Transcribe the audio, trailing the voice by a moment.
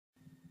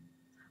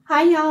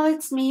Hi y'all,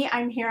 it's me.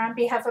 I'm here on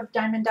behalf of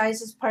Diemond Dies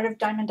as part of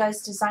Diemond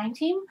Dies design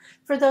team.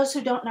 For those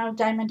who don't know,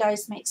 Diemond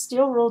Dies makes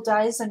steel rule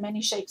dies in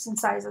many shapes and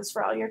sizes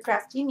for all your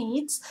crafty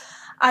needs.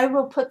 I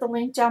will put the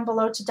link down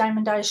below to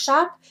Diemond Dies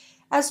shop,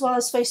 as well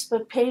as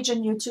Facebook page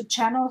and YouTube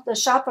channel. The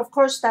shop, of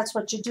course, that's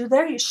what you do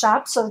there. You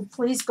shop, so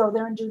please go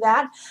there and do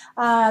that.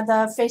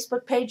 The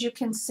Facebook page, you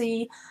can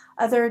see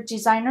other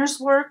designers'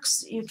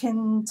 works. You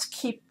can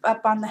keep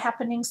up on the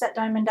happenings at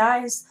Diemond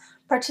Dies,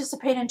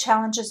 participate in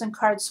challenges and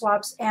card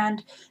swaps,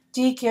 and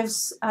Dee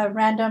gives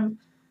random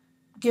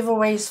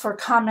giveaways for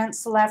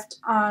comments left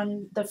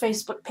on the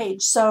Facebook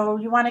page. So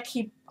you want to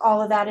keep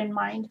all of that in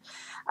mind.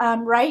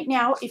 Right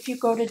now, if you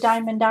go to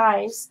Diemond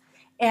Dies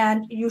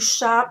and you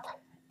shop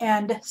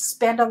and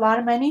spend a lot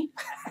of money,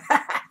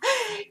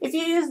 if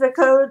you use the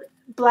code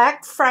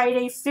Black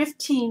Friday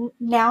 15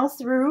 now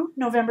through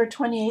November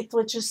 28th,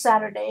 which is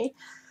Saturday,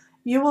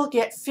 you will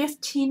get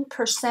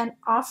 15%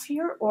 off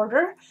your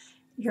order,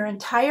 your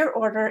entire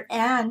order,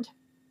 and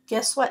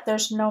guess what?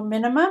 There's no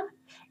minimum,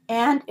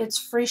 and it's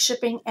free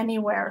shipping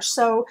anywhere.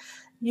 So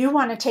you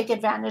want to take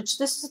advantage.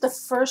 This is the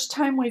first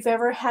time we've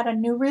ever had a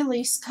new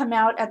release come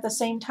out at the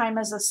same time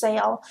as a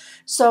sale.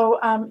 So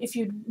if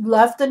you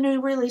love the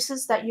new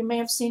releases that you may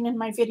have seen in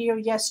my video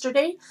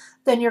yesterday,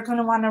 then you're going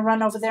to want to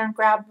run over there and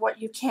grab what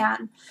you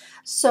can.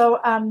 So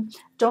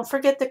don't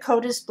forget the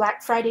code is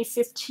Black Friday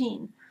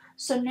 15.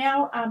 So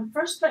now,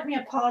 first let me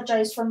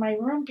apologize for my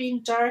room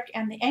being dark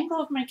and the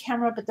angle of my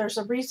camera, but there's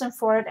a reason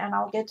for it, and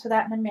I'll get to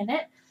that in a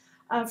minute.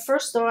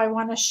 First, though, I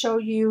want to show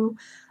you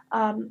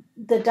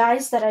the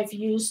dies that I've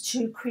used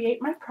to create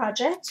my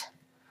project.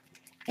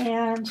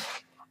 And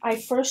I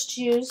first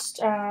used,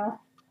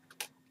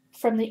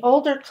 from the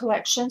older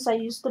collections, I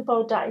used the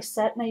bow die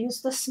set, and I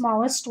used the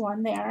smallest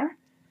one there.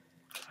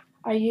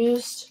 I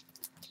used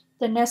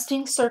the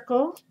nesting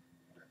circle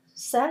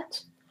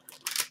set.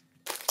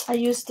 I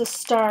used the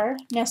star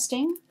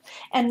nesting,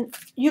 and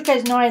you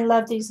guys know I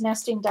love these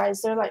nesting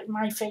dies. They're like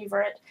my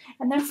favorite.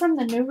 And then from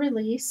the new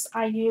release,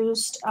 I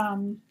used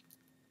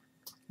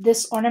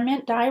this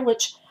ornament die,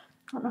 which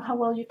I don't know how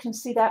well you can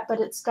see that,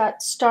 but it's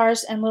got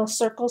stars and little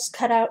circles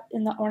cut out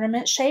in the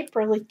ornament shape.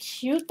 Really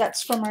cute.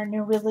 That's from our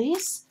new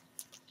release.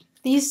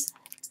 These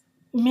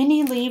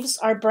mini leaves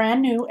are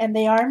brand new, and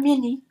they are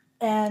mini.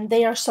 And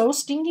they are so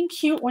stinking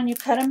cute when you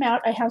cut them out.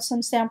 I have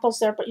some samples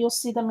there, but you'll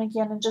see them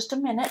again in just a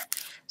minute.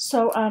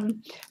 So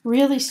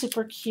really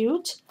super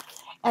cute.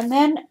 And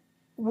then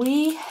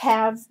we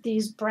have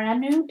these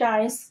brand new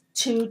dies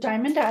to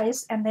Diemond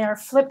Dies, and they are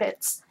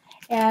Flip-Its.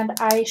 And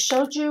I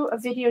showed you a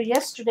video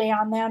yesterday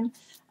on them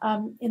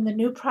in the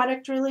new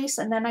product release,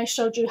 and then I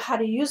showed you how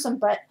to use them.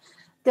 But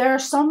there are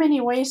so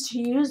many ways to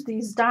use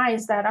these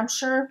dies that I'm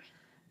sure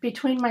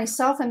between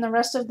myself and the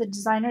rest of the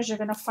designers, you're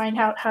going to find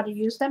out how to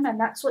use them, and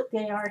that's what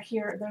they are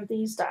here. They're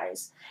these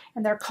dies,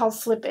 and they're called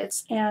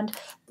Flip-Its. And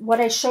what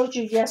I showed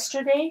you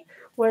yesterday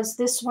was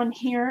this one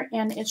here,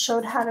 and it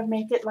showed how to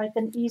make it like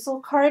an easel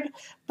card.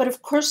 But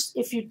of course,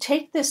 if you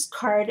take this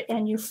card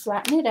and you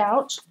flatten it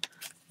out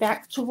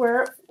back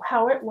to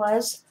how it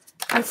was,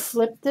 you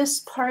flip this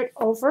part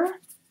over,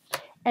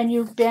 and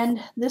you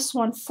bend this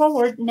one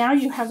forward, now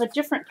you have a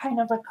different kind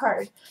of a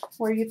card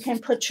where you can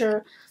put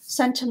your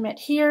sentiment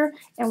here,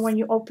 and when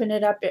you open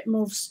it up, it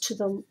moves to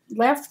the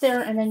left there,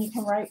 and then you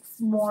can write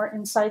more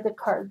inside the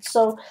card.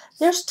 So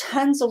there's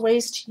tons of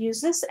ways to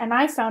use this, and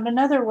I found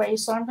another way,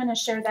 so I'm going to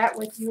share that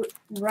with you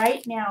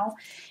right now.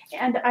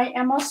 And I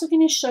am also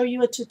going to show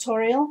you a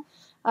tutorial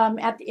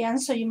at the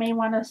end, so you may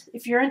want to,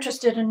 if you're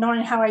interested in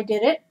knowing how I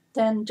did it,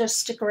 then just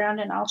stick around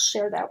and I'll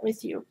share that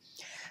with you.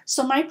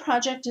 So my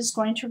project is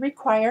going to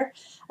require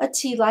a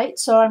tea light,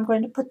 so I'm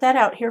going to put that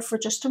out here for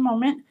just a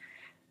moment.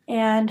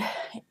 And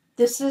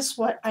this is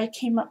what I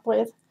came up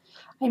with.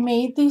 I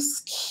made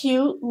these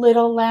cute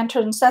little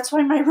lanterns. That's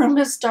why my room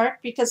is dark,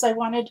 because I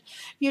wanted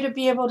you to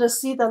be able to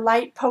see the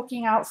light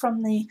poking out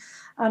from the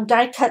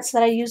die cuts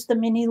that I used, the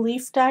mini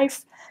leaf die.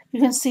 You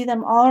can see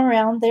them all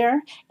around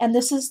there. And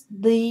this is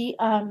the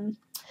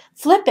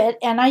Flip-It,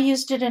 and I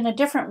used it in a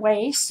different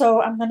way,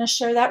 so I'm going to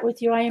share that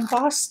with you. I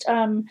embossed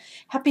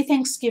Happy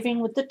Thanksgiving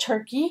with the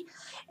turkey,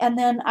 and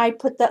then I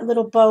put that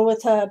little bow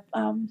with a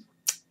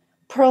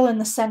pearl in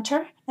the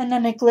center, and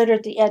then I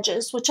glittered the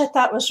edges, which I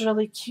thought was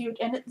really cute,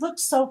 and it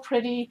looks so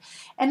pretty,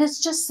 and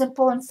it's just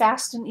simple and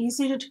fast and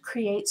easy to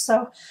create.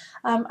 So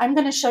I'm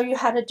going to show you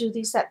how to do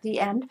these at the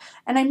end.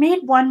 And I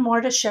made one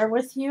more to share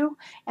with you,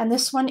 and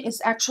this one is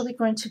actually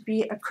going to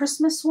be a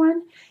Christmas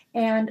one,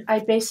 and I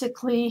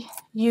basically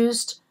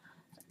used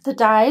the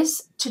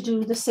dies to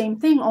do the same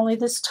thing, only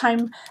this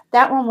time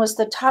that one was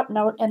the top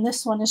note and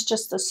this one is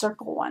just the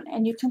circle one.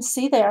 And you can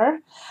see there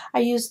I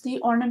used the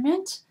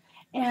ornament,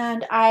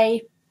 and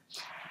I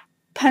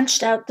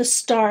punched out the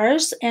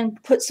stars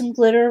and put some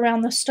glitter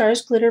around the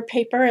stars, glitter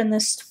paper, and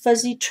this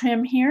fuzzy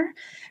trim here.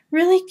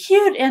 Really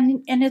cute,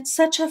 and it's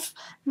such a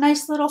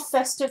nice little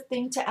festive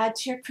thing to add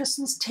to your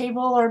Christmas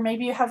table, or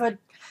maybe you have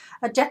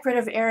a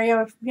decorative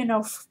area, you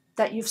know,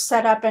 that you've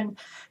set up, and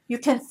you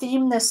can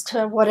theme this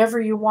to whatever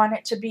you want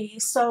it to be.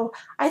 So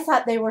I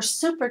thought they were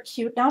super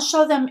cute. And I'll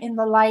show them in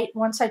the light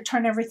once I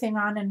turn everything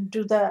on and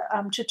do the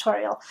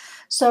tutorial.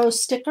 So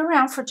stick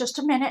around for just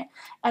a minute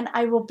and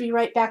I will be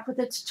right back with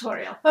the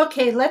tutorial.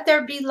 Okay, let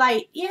there be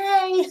light.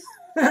 Yay!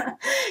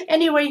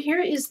 Anyway,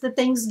 here is the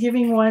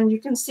Thanksgiving one. You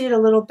can see it a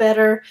little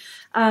better,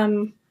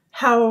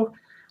 how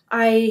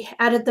I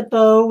added the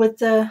bow with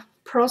the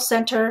pearl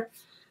center,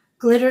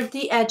 glittered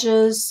the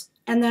edges,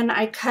 and then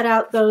I cut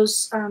out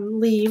those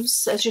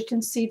leaves, as you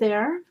can see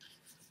there,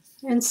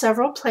 in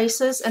several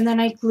places, and then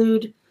I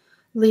glued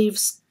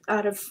leaves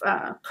out of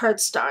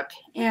cardstock,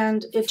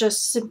 and it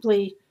just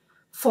simply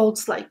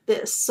folds like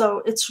this.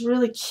 So it's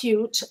really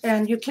cute,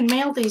 and you can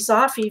mail these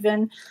off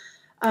even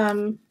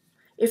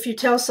if you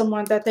tell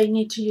someone that they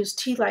need to use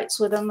tea lights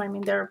with them. I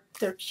mean, they're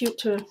cute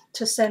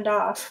to send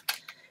off.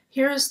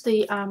 Here's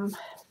the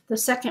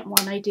second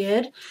one I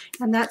did,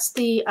 and that's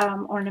the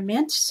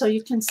ornament. So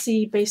you can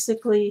see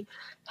basically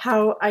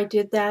how I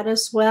did that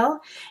as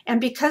well.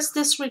 And because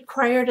this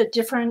required a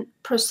different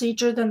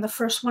procedure than the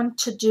first one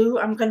to do,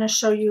 I'm going to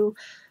show you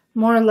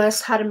more or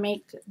less how to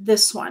make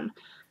this one.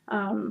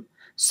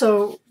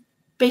 So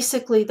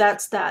basically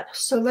that's that.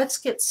 So let's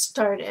get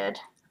started.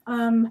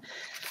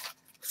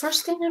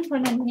 First thing I'm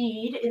going to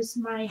need is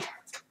my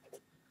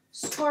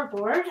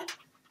scoreboard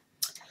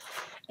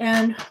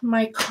and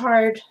my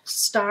card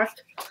stock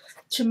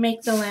to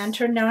make the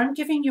lantern. Now I'm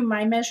giving you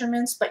my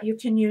measurements, but you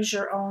can use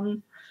your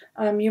own.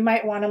 You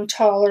might want them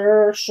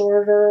taller or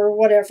shorter or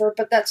whatever,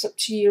 but that's up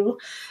to you.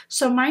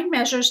 So mine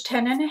measures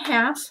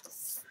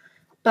 10.5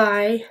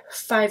 by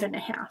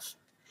 5.5.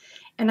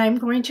 And I'm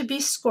going to be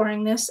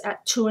scoring this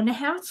at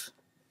 2.5,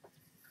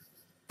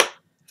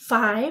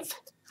 5,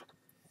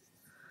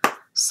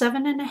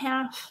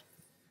 7.5,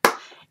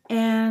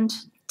 and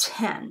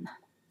 10.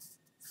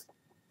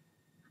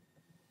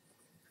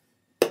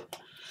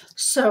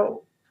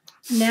 So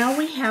now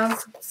we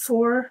have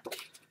 4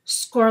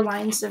 score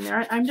lines in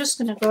there. I'm just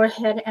going to go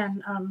ahead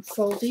and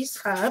fold these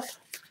up.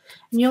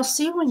 And you'll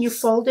see when you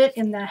fold it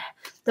in the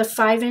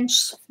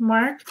 5-inch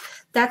mark,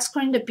 that's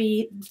going to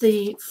be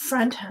the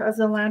front of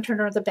the lantern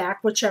or the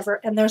back,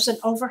 whichever. And there's an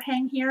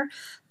overhang here.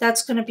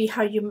 That's going to be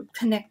how you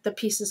connect the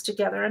pieces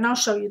together. And I'll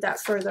show you that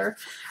further.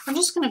 I'm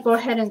just going to go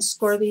ahead and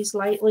score these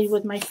lightly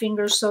with my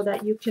fingers so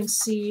that you can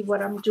see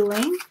what I'm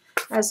doing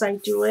as I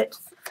do it.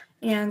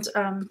 And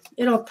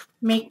it'll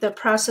make the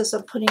process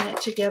of putting it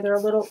together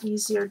a little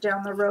easier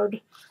down the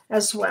road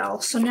as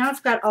well. So now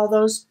I've got all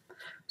those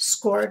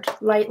scored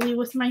lightly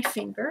with my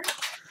finger.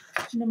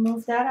 I'm going to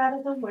move that out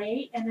of the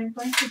way, and I'm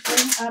going to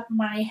bring up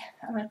my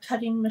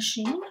cutting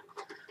machine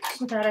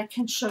so that I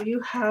can show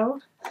you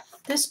how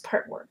this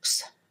part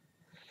works.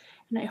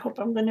 And I hope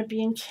I'm going to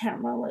be in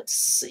camera. Let's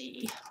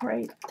see,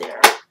 right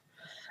there.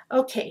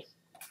 Okay.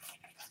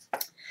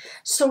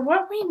 So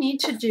what we need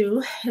to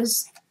do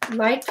is,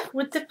 like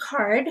with the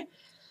card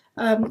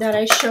that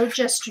I showed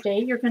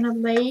yesterday, you're going to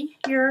lay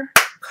your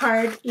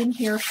card in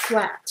here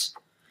flat.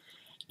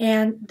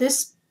 And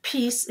this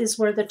piece is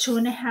where the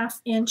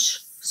 2.5-inch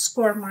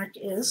score mark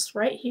is,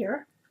 right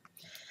here.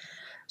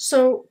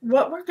 So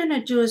what we're going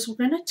to do is we're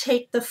going to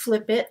take the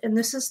flip it, and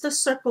this is the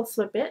circle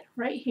flip it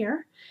right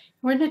here.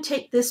 We're going to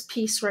take this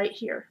piece right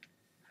here.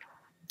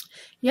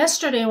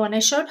 Yesterday when I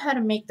showed how to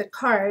make the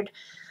card,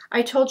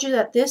 I told you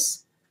that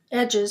this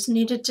edges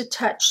needed to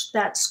touch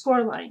that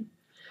score line.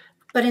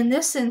 But in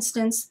this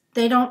instance,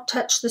 they don't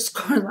touch the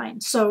score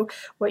line. So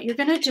what you're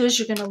going to do is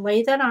you're going to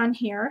lay that on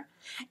here,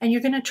 and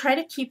you're going to try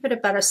to keep it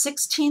about a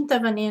 1/16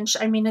 of an inch.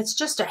 I mean, it's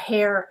just a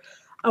hair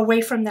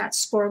away from that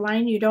score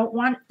line. You don't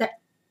want that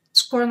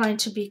score line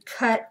to be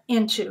cut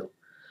into.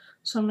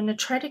 So I'm going to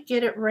try to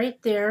get it right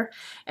there.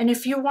 And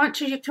if you want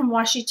to, you can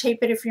washi tape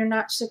it if you're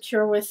not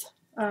secure with,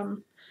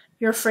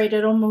 you're afraid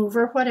it'll move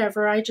or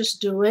whatever. I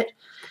just do it.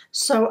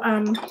 So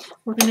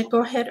we're going to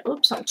go ahead.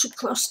 Oops, I'm too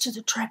close to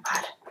the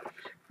tripod.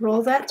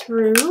 Roll that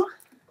through.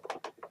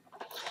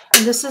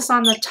 And this is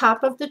on the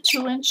top of the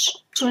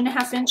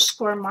 2.5-inch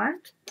score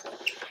mark.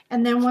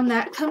 And then when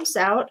that comes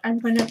out, I'm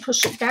going to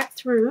push it back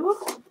through.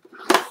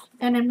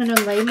 And I'm going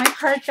to lay my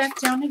card back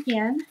down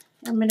again.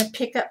 I'm going to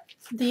pick up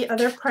the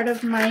other part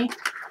of my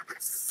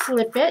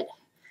flip it.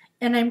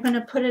 And I'm going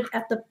to put it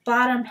at the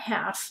bottom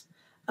half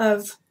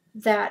of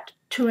that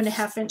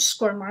 2.5-inch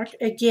score mark.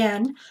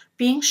 Again,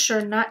 being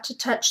sure not to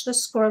touch the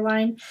score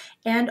line,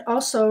 and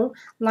also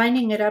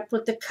lining it up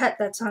with the cut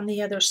that's on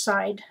the other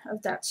side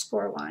of that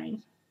score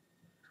line.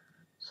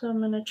 So I'm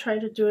going to try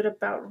to do it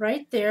about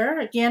right there.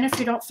 Again, if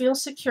you don't feel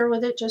secure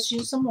with it, just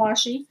use some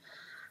washi.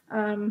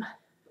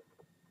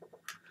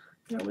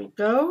 There we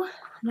go.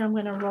 Now I'm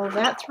going to roll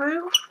that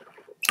through.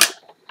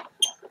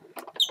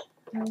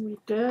 There we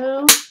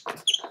go.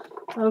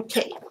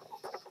 Okay.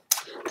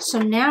 So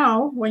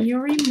now when you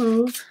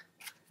remove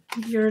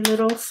your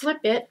little flip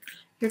it,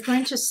 you're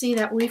going to see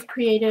that we've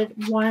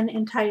created one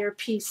entire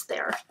piece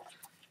there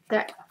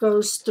that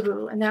goes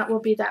through, and that will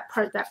be that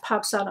part that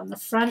pops out on the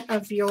front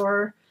of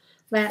your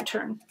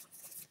lantern.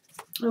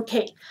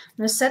 Okay, I'm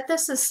going to set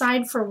this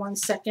aside for 1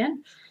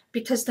 second,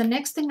 because the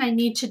next thing I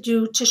need to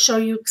do to show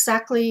you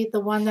exactly the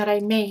one that I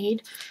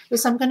made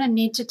is I'm going to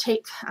need to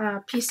take a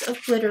piece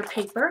of glitter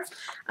paper.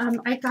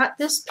 I got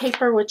this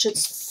paper, which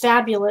is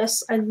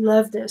fabulous. I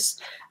love this.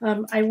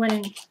 I went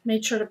and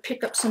made sure to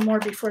pick up some more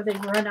before they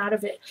run out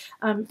of it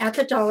at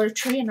the Dollar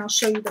Tree, and I'll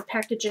show you the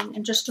packaging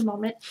in just a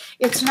moment.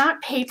 It's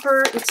not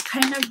paper. It's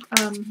kind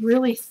of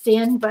really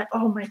thin, but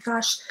oh my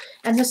gosh.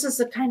 And this is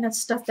the kind of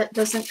stuff that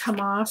doesn't come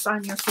off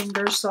on your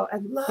fingers, so I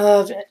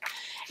love it.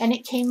 And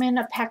it came in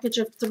a package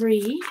of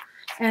 3,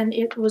 and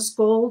it was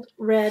gold,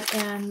 red,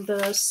 and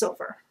the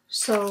silver.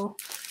 So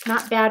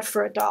not bad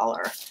for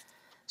 $1.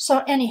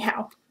 So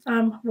anyhow,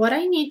 what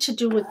I need to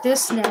do with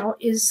this now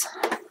is,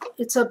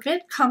 it's a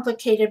bit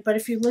complicated, but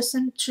if you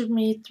listen to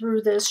me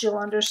through this, you'll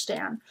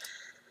understand.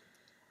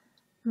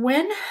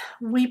 When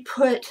we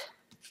put,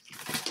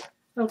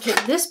 okay,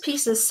 this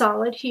piece is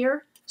solid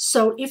here.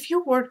 So if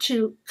you were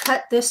to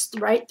cut this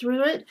right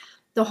through it,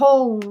 the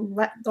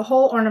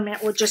whole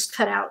ornament would just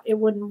cut out. It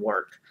wouldn't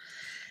work.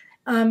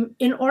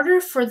 In order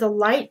for the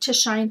light to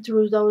shine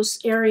through those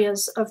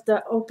areas of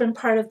the open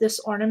part of this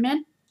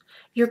ornament,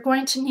 you're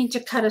going to need to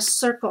cut a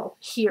circle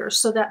here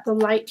so that the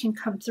light can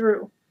come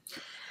through.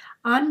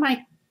 On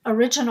my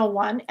original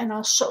one, and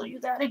I'll show you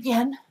that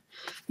again,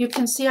 you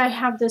can see I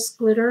have this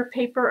glitter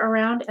paper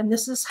around, and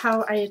this is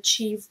how I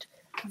achieved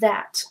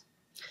that.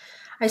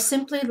 I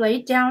simply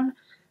laid down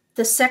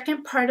the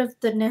second part of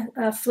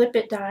the flip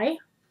it die,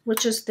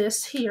 which is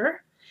this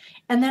here,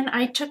 and then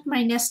I took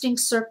my nesting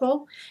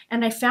circle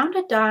and I found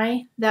a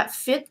die that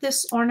fit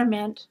this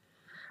ornament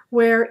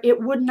where it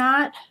would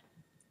not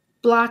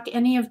block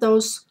any of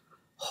those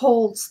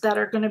holes that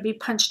are going to be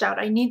punched out.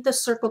 I need the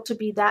circle to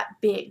be that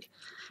big.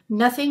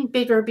 Nothing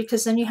bigger,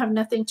 because then you have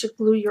nothing to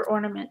glue your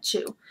ornament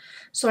to.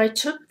 So I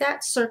took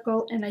that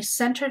circle and I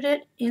centered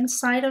it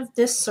inside of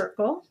this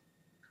circle,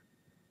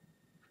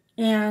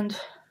 and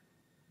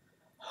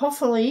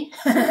hopefully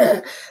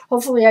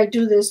hopefully I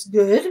do this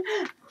good.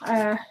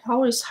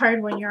 Always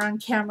hard when you're on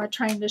camera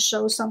trying to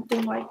show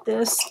something like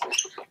this.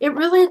 It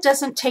really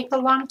doesn't take a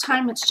long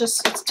time. It's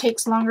just, it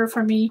takes longer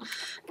for me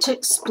to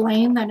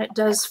explain than it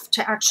does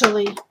to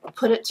actually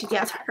put it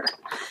together.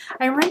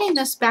 I'm running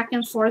this back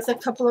and forth a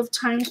couple of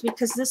times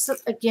because this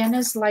again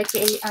is like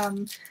a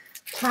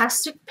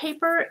plastic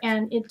paper,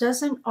 and it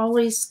doesn't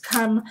always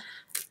come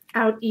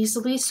out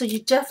easily, so you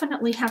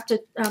definitely have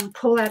to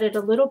pull at it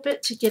a little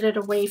bit to get it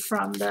away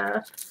from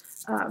the,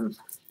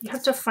 you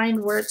have to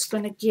find where it's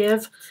going to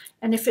give,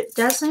 and if it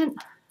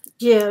doesn't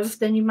give,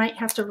 then you might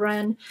have to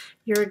run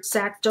your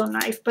X-Acto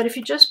knife, but if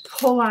you just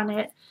pull on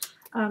it,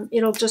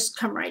 it'll just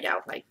come right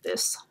out like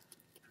this.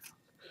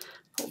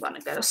 Hold on, I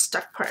got a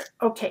stuck part.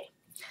 Okay,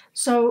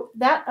 so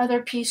that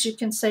other piece you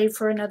can save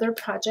for another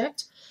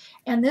project,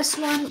 and this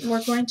one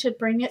we're going to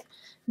bring it.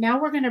 Now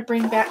we're going to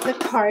bring back the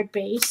card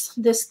base,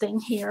 this thing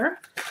here,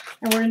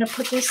 and we're going to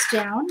put this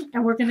down,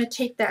 and we're going to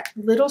take that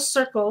little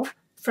circle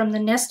from the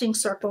nesting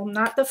circle,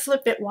 not the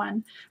flip it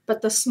one,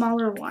 but the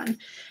smaller one.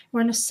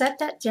 We're going to set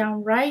that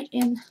down right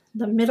in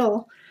the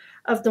middle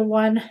of the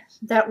one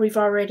that we've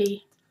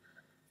already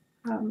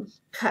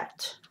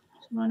cut.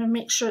 I want to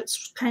make sure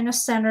it's kind of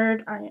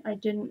centered. I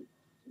didn't,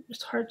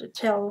 it's hard to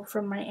tell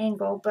from my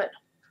angle, but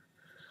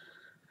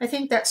I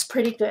think that's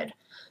pretty good.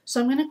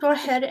 So I'm going to go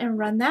ahead and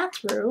run that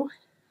through.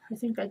 I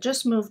think I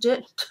just moved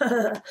it.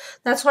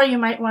 That's why you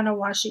might want to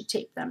washi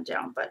tape them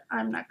down, but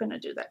I'm not going to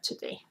do that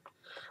today.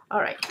 All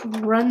right,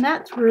 run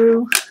that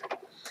through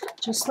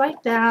just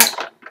like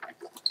that.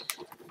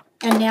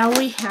 And now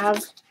we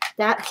have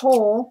that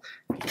hole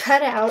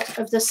cut out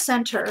of the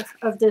center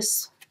of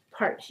this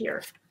part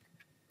here,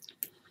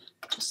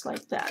 just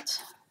like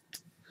that.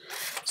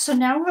 So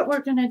now what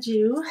we're going to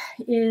do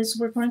is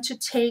we're going to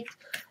take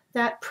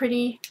that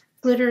pretty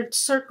glittered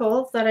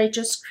circle that I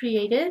just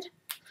created,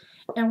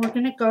 and we're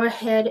going to go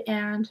ahead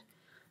and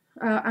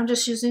I'm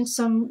just using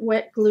some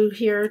wet glue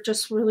here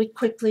just really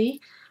quickly,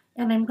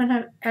 and I'm going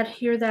to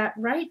adhere that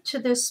right to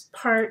this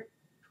part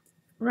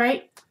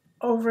right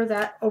over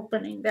that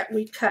opening that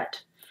we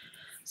cut.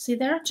 See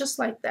there? Just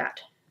like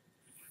that.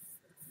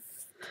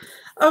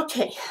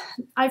 Okay,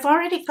 I've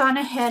already gone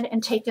ahead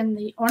and taken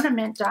the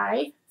ornament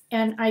die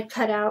and I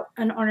cut out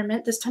an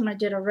ornament. This time I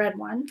did a red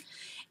one.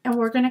 And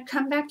we're going to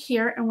come back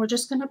here and we're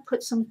just going to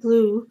put some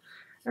glue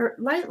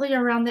lightly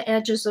around the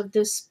edges of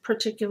this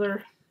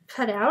particular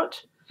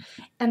cutout.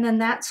 And then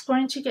that's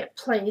going to get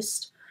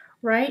placed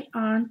right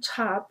on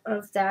top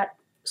of that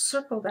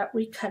circle that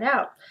we cut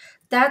out.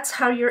 That's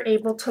how you're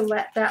able to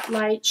let that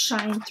light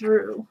shine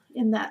through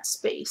in that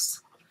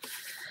space.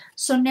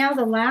 So now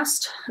the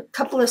last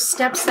couple of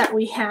steps that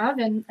we have,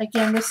 and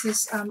again this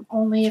is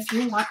only if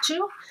you want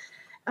to.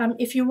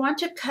 If you want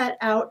to cut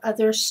out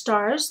other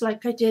stars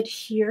like I did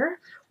here,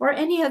 or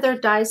any other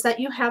dies that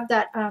you have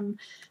that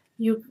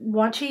you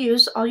want to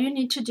use, all you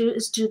need to do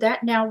is do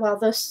that now while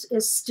this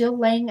is still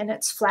laying in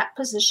its flat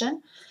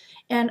position.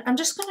 And I'm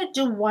just going to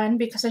do one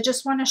because I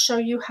just want to show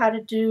you how to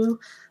do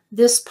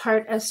this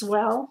part as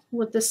well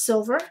with the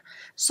silver.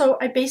 So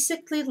I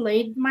basically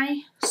laid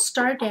my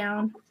star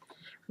down,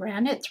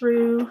 ran it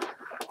through,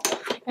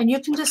 And you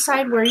can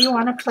decide where you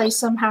want to place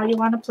them, how you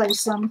want to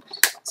place them.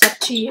 It's up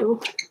to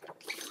you.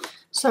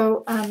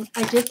 So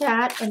I did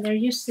that, and there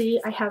you see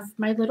I have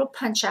my little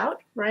punch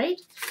out,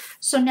 right?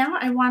 So now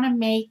I want to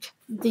make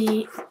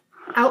the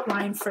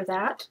outline for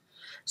that.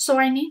 So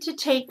I need to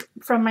take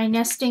from my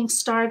nesting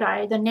star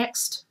die, the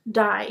next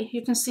die.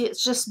 You can see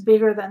it's just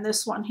bigger than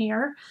this one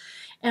here.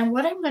 And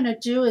what I'm going to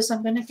do is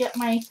I'm going to get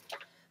my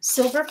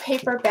silver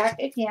paper back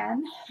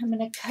again. I'm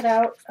going to cut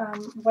out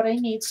what I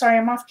need. Sorry,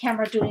 I'm off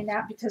camera doing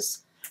that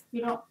because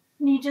you don't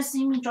need to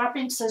see me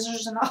dropping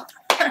scissors and all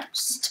that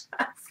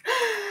stuff.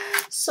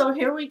 So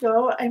here we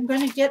go. I'm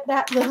going to get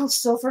that little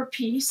silver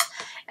piece,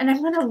 and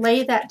I'm going to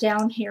lay that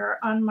down here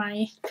on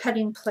my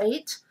cutting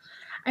plate.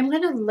 I'm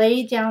going to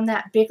lay down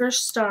that bigger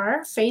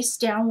star face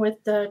down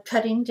with the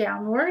cutting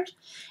downward.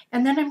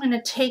 And then I'm going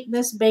to take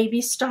this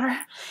baby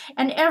star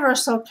and ever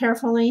so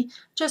carefully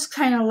just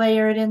kind of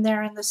layer it in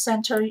there in the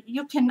center.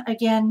 You can,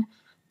 again,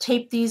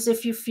 tape these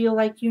if you feel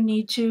like you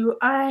need to.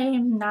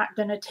 I'm not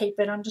going to tape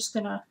it. I'm just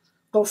going to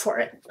go for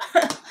it.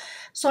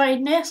 So I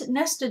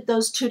nested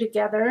those two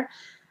together.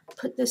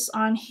 Put this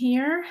on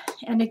here,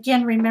 and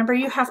again, remember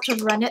you have to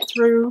run it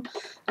through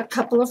a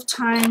couple of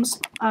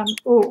times.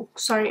 Oh,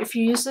 sorry, if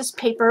you use this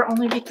paper,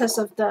 only because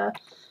of the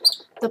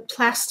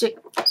plastic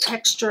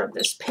texture of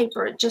this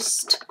paper, it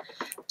just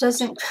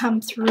doesn't come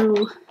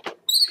through.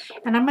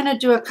 And I'm going to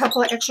do a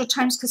couple of extra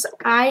times because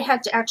I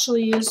had to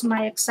actually use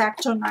my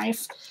X-Acto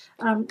knife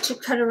to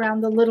cut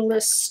around the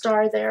littlest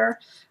star there.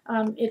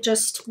 It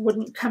just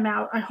wouldn't come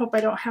out. I hope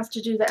I don't have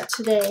to do that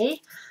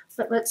today.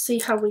 But let's see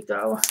how we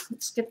go.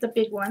 Let's get the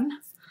big one.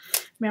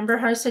 Remember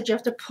how I said you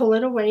have to pull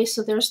it away?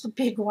 So there's the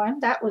big one.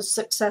 That was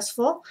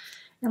successful.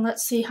 And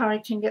let's see how I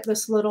can get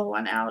this little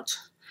one out.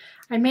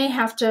 I may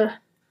have to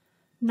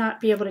not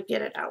be able to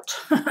get it out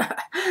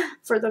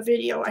for the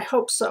video. I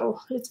hope so.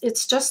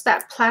 It's just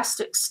that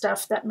plastic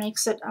stuff that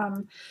makes it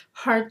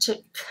hard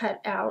to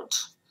cut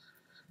out.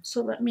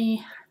 So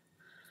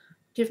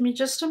give me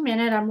just a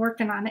minute. I'm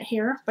working on it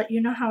here. But you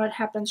know how it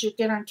happens. You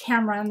get on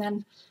camera and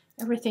then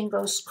everything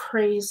goes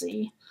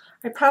crazy.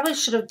 I probably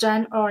should have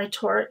done, oh, I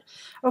tore it.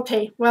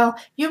 Okay, well,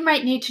 you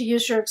might need to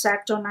use your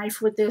X-Acto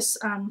knife with this.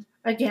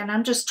 Again,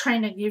 I'm just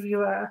trying to give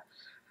you a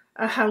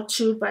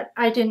how-to, but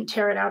I didn't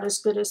tear it out as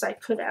good as I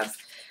could have.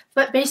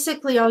 But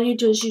basically, all you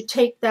do is you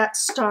take that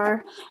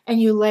star and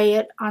you lay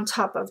it on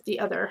top of the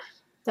other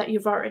that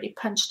you've already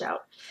punched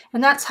out.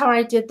 And that's how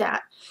I did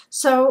that.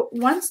 So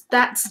once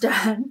that's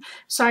done,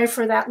 sorry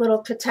for that little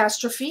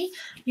catastrophe,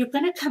 you're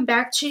going to come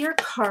back to your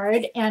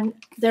card, and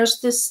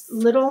there's this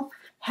little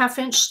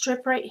 1/2-inch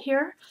strip right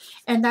here,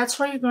 and that's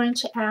where you're going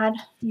to add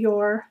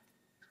your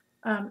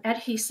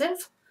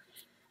adhesive.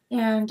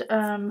 And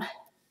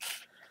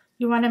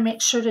you want to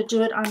make sure to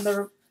do it on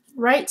the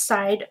right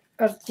side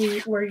of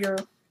where your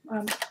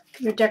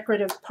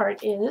decorative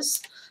part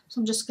is. So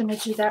I'm just going to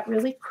do that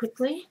really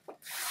quickly.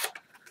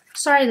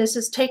 Sorry, this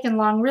is taking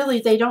long.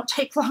 Really, they don't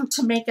take long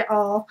to make it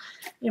all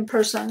in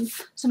person.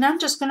 So now I'm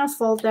just going to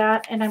fold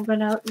that, and I'm going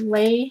to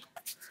lay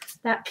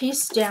that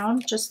piece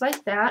down just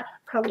like that.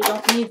 Probably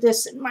don't need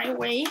this in my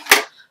way.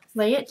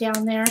 Lay it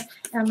down there,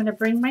 and I'm going to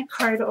bring my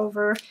card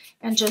over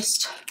and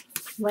just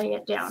lay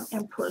it down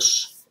and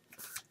push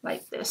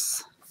like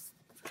this.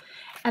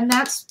 And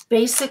that's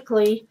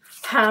basically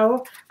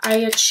how I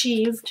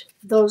achieved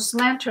those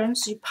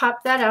lanterns. You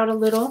pop that out a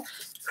little,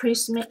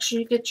 crease, make sure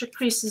you get your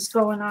creases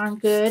going on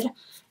good,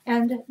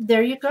 and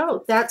there you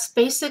go. That's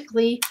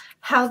basically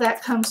how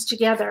that comes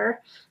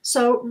together.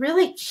 So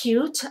really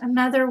cute,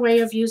 another way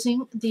of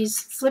using these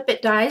flip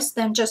it dies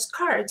than just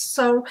cards.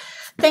 So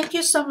thank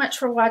you so much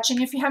for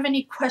watching. If you have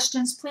any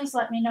questions, please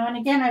let me know. And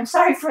again, I'm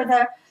sorry for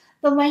the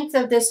length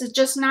of this. It's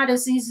just not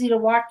as easy to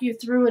walk you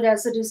through it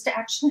as it is to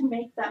actually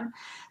make them.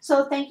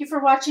 So thank you for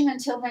watching.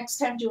 Until next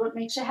time, do what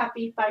makes you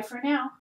happy. Bye for now.